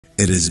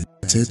It is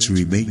better to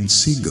remain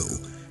single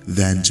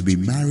than to be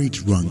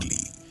married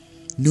wrongly.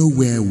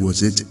 Nowhere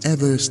was it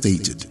ever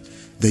stated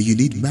that you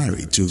need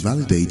marriage to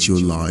validate your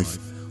life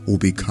or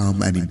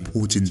become an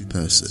important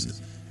person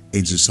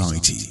in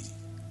society.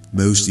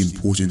 Most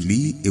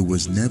importantly, it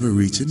was never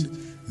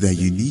written that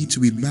you need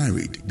to be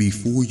married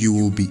before you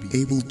will be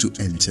able to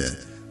enter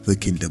the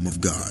kingdom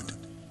of God.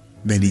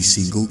 Many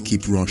single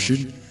keep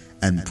rushing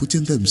and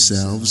putting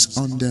themselves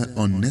under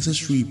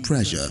unnecessary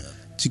pressure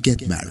to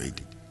get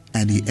married,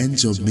 and it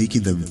ends up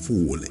making them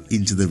fall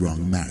into the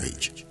wrong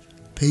marriage.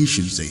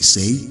 Patience, they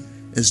say,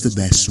 is the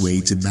best way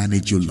to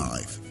manage your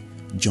life.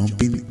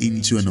 Jumping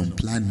into an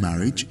unplanned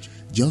marriage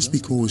just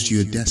because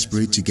you're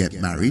desperate to get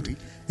married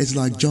is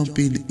like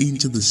jumping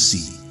into the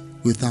sea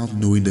without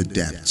knowing the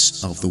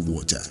depths of the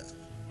water.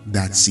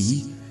 That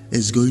sea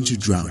is going to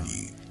drown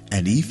you,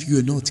 and if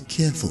you're not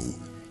careful,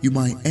 you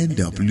might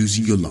end up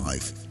losing your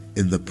life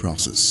in the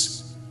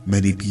process.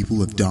 Many people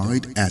have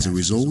died as a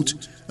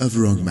result of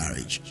wrong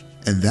marriage,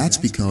 and that's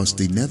because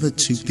they never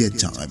took their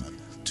time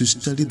to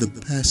study the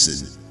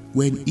person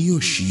when he or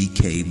she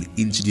came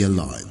into their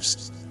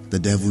lives. The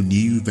devil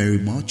knew very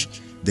much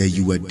that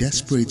you were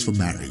desperate for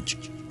marriage,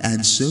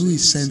 and so he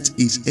sent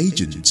his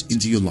agent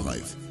into your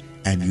life,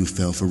 and you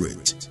fell for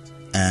it.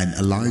 And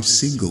a live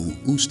single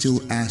who still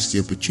has the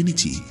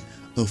opportunity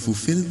of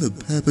fulfilling the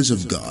purpose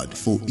of God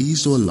for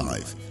his or her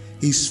life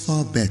is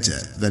far better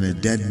than a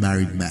dead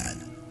married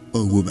man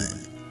or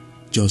woman.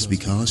 Just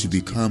because you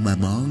become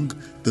among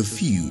the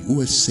few who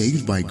are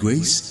saved by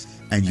grace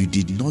and you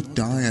did not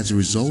die as a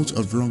result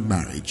of wrong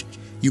marriage,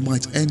 you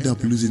might end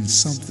up losing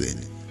something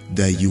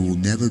that you will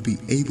never be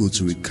able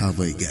to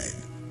recover again.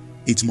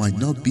 It might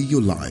not be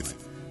your life,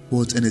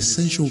 but an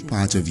essential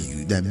part of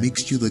you that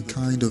makes you the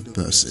kind of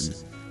person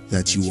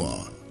that you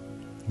are.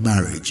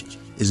 Marriage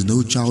is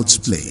no child's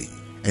play,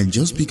 and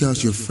just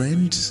because your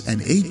friends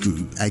and age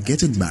group are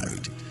getting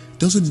married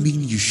doesn't mean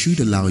you should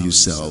allow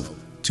yourself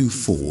to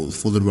fall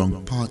for the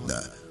wrong partner,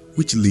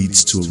 which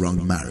leads to a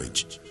wrong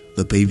marriage.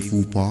 The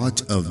painful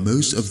part of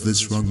most of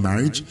this wrong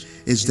marriage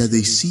is that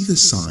they see the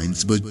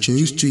signs but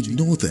chose to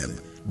ignore them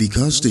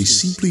because they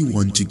simply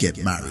want to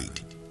get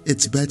married.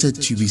 It's better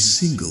to be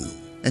single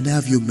and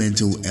have your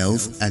mental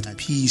health at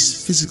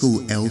peace,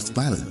 physical health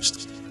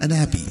balanced and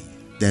happy,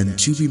 than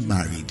to be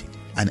married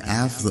and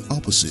have the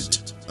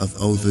opposite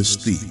of all those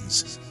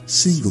things.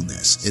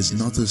 Singleness is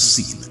not a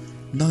sin,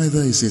 neither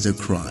is it a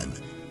crime.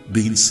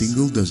 Being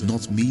single does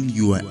not mean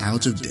you are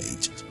out of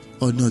date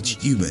or not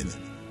human.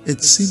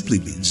 It simply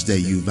means that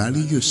you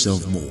value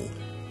yourself more,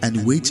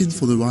 and waiting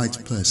for the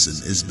right person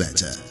is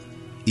better.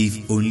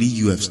 If only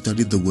you have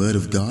studied the Word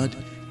of God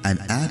and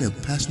had a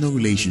personal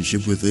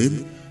relationship with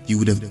Him, you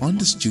would have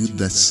understood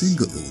that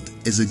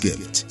singlehood is a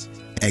gift.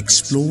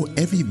 Explore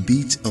every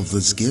bit of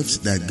this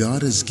gift that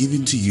God has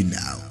given to you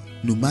now,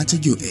 no matter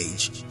your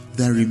age,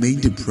 then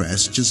remain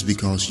depressed just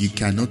because you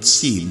cannot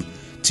seem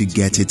to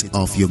get it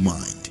off your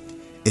mind.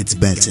 It's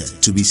better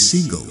to be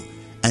single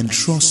and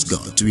trust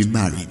God to be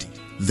married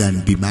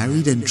than be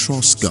married and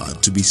trust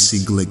God to be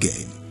single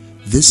again.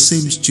 This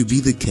seems to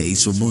be the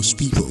case for most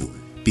people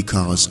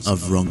because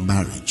of wrong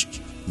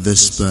marriage.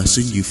 This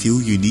person you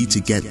feel you need to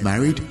get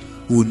married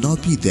will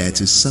not be there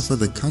to suffer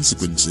the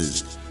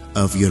consequences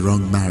of your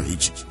wrong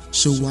marriage,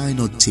 so why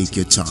not take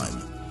your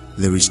time?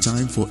 There is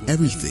time for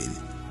everything,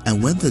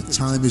 and when the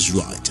time is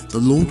right, the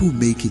Lord will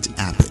make it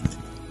happen.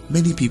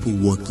 Many people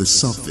walk the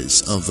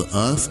surface of the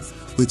earth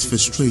with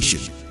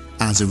frustration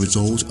as a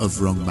result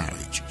of wrong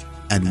marriage,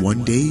 and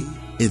one day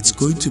it's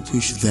going to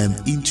push them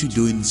into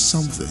doing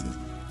something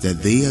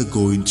that they are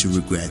going to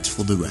regret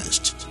for the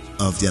rest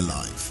of their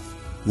life.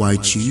 Why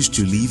choose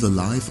to live a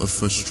life of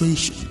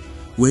frustration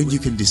when you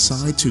can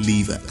decide to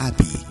live a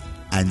happy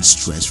and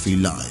stress-free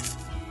life?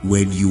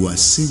 When you are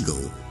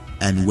single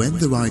and when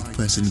the right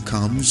person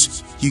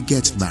comes, you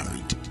get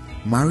married.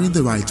 Marrying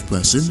the right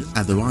person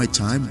at the right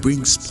time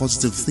brings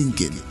positive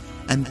thinking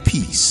and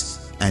peace,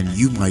 and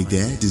you might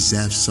there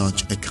deserve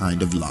such a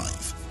kind of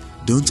life.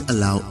 Don't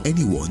allow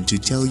anyone to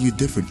tell you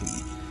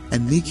differently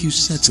and make you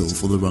settle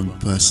for the wrong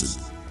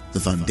person. The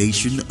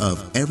foundation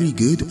of every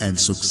good and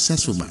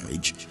successful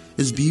marriage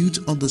is built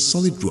on the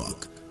solid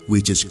rock,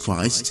 which is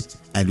Christ,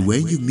 and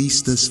when you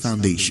miss this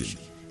foundation,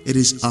 it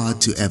is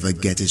hard to ever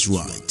get it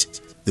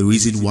right. The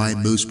reason why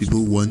most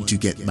people want to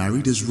get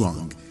married is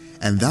wrong,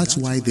 and that's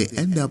why they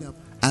end up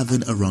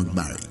having a wrong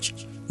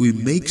marriage. We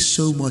make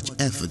so much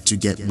effort to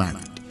get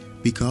married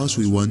because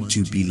we want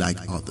to be like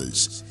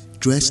others,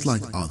 dress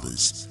like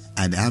others,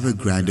 and have a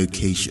grand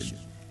occasion.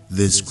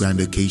 This grand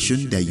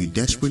occasion that you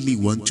desperately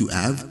want to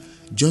have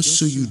just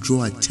so you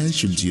draw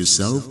attention to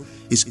yourself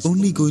is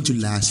only going to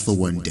last for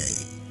one day,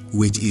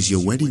 which is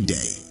your wedding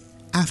day.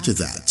 After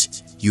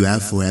that, you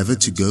have forever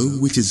to go,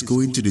 which is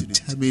going to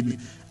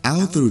determine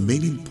how the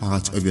remaining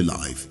part of your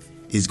life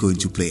is going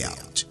to play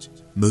out.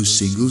 Most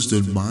singles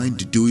don't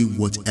mind doing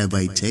whatever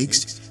it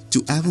takes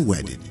to have a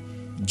wedding,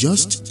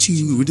 just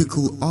to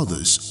ridicule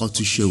others or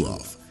to show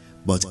off.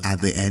 But at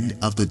the end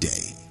of the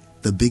day,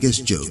 the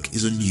biggest joke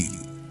is on you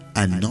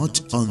and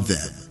not on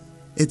them.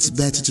 It's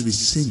better to be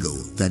single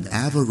than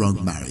have a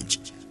wrong marriage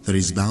that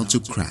is bound to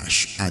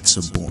crash at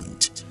some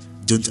point.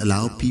 Don't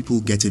allow people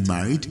getting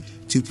married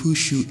to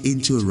push you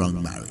into a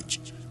wrong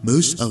marriage.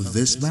 Most of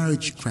this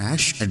marriage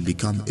crash and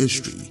become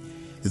history.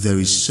 There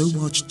is so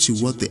much to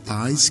what the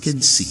eyes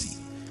can see,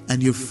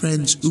 and your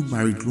friends who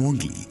married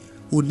wrongly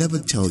will never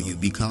tell you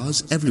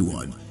because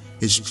everyone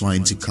is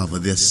trying to cover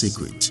their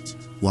secret.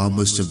 While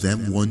most of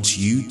them want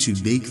you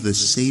to make the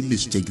same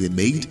mistake they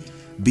made,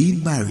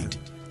 being married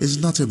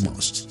is not a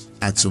must.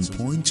 At some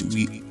point,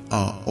 we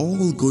are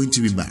all going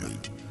to be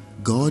married.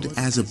 God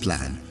has a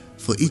plan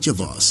for each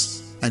of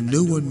us, and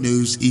no one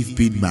knows if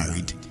being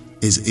married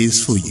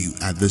is for you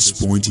at this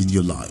point in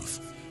your life.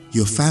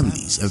 Your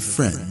families and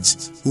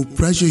friends will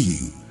pressure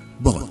you,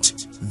 but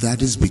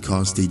that is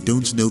because they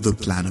don't know the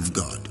plan of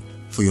God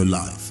for your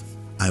life.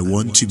 I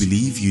want to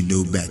believe you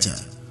know better.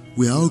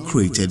 We are all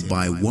created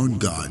by one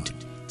God,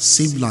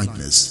 same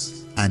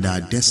likeness, and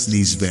our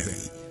destinies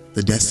vary.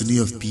 The destiny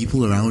of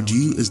people around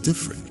you is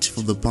different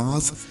from the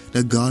path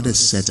that God has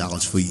set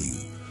out for you.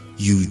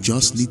 You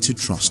just need to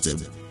trust Him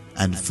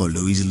and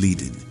follow His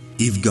leading.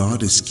 If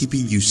God is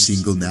keeping you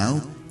single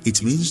now,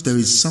 it means there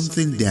is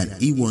something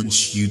that He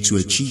wants you to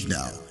achieve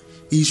now.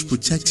 He is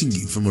protecting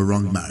you from a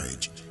wrong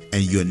marriage,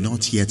 and you are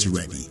not yet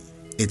ready.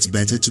 It's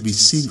better to be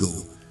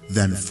single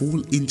than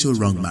fall into a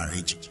wrong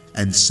marriage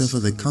and suffer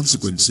the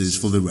consequences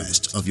for the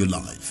rest of your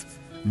life.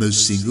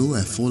 Most single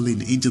have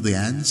fallen into the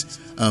hands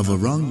of a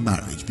wrong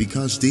marriage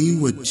because they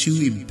were too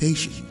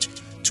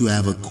impatient to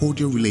have a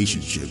cordial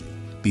relationship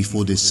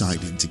before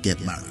deciding to get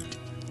married.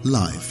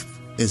 Life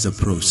is a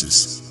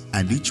process,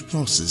 and each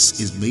process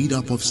is made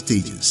up of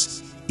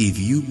stages. If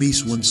you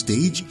miss one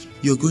stage,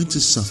 you're going to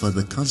suffer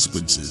the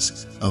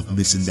consequences of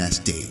missing that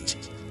stage.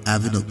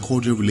 Having a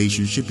cordial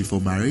relationship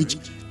before marriage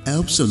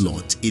helps a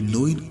lot in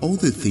knowing all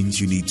the things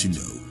you need to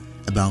know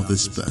about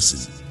this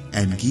person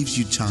and gives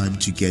you time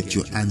to get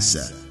your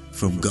answer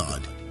from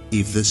God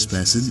if this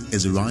person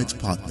is the right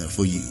partner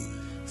for you.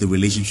 The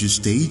relationship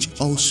stage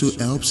also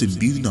helps in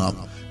building up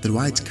the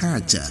right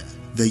character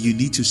that you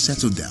need to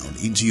settle down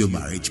into your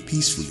marriage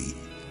peacefully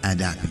and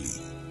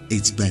happily.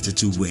 It's better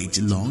to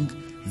wait long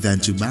than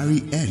to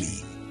marry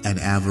early and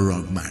have a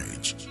wrong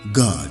marriage.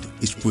 God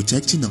is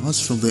protecting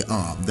us from the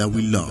harm that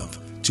we love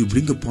to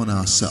bring upon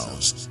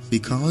ourselves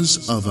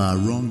because of our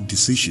wrong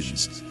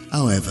decisions.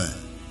 However,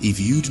 if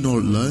you do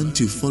not learn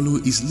to follow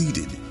His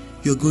leading,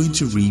 you're going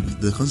to reap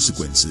the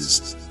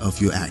consequences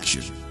of your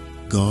action.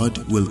 God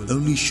will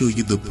only show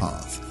you the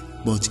path,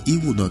 but He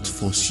will not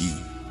force you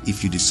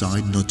if you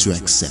decide not to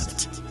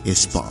accept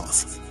His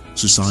path.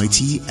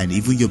 Society and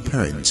even your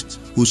parents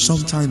will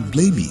sometimes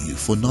blame you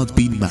for not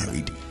being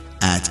married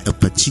at a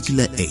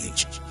particular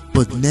age,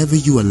 but never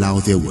you allow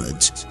their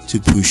words to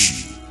push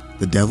you.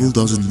 The devil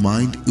doesn't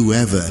mind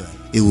whoever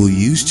it will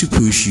use to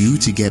push you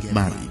to get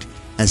married.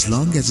 As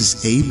long as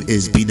his aim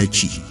is being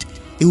achieved,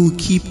 it will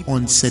keep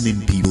on sending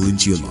people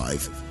into your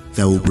life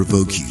that will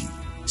provoke you.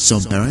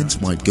 Some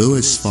parents might go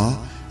as far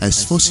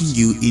as forcing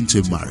you into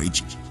a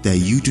marriage that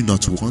you do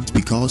not want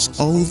because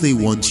all they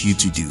want you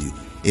to do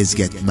is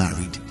get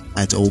married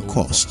at all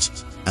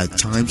costs. At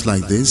times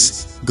like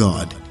this,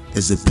 God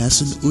is the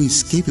person who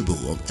is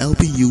capable of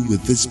helping you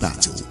with this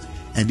battle,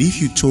 and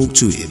if you talk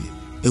to Him,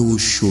 it will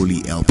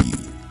surely help you.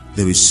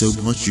 There is so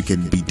much you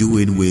can be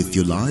doing with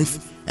your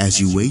life as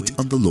you wait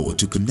on the Lord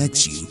to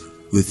connect you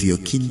with your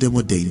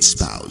kingdom-ordained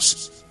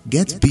spouse.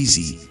 Get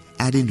busy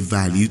adding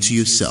value to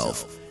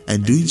yourself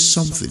and doing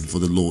something for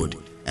the Lord.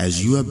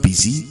 As you are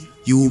busy,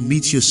 you will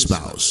meet your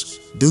spouse.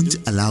 Don't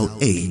allow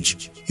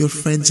age, your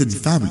friends and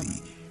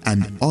family,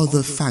 and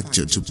other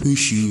factors to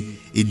push you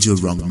into a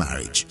wrong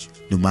marriage.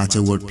 No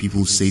matter what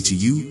people say to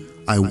you,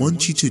 I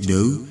want you to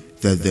know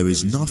that there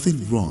is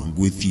nothing wrong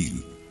with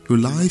you. Your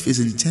life is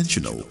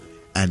intentional,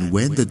 and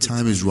when the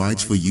time is right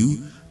for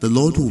you, the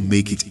Lord will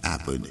make it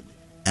happen.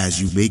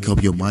 As you make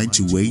up your mind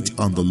to wait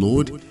on the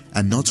Lord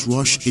and not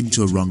rush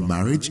into a wrong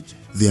marriage,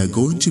 there are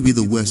going to be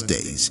the worst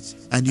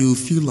days, and you will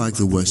feel like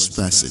the worst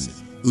person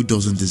who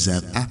doesn't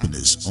deserve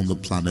happiness on the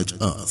planet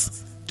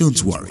Earth.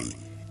 Don't worry,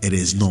 it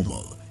is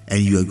normal, and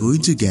you are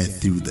going to get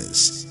through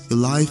this. Your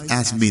life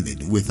has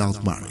meaning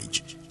without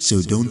marriage,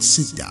 so don't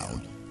sit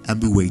down and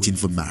be waiting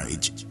for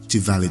marriage to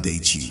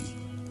validate you.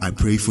 I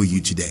pray for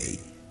you today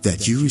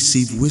that you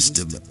receive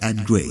wisdom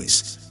and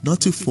grace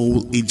not to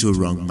fall into a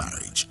wrong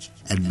marriage,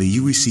 and may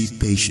you receive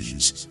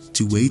patience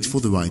to wait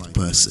for the right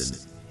person.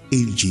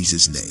 In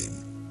Jesus' name,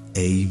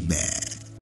 Amen.